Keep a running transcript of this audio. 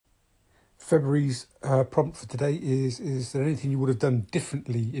February's prompt for today is there anything you would have done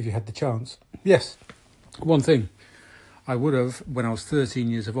differently if you had the chance? Yes, one thing. I would have, when I was 13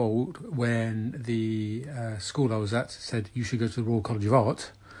 years of old, when the school I was at said you should go to the Royal College of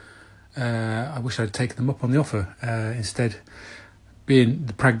Art, I wish I'd taken them up on the offer. Instead, being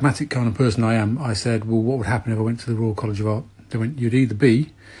the pragmatic kind of person I am, I said, well, what would happen if I went to the Royal College of Art? They went, you'd either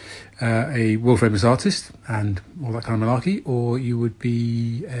be a world-famous artist and all that kind of malarkey, or you would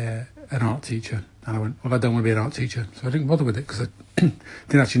be an art teacher. And I went, well, I don't want to be an art teacher. So I didn't bother with it because I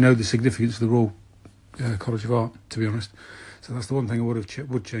didn't actually know the significance of the Royal College of Art, to be honest. So that's the one thing I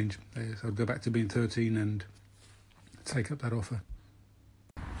would change. So I'd go back to being 13 and take up that offer.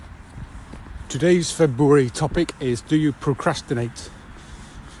 Today's February topic is, do you procrastinate?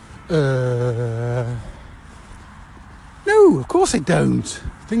 No, of course I don't.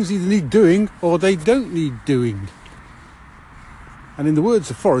 Things either need doing or they don't need doing. And in the words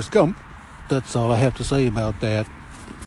of Forrest Gump, that's all I have to say about that.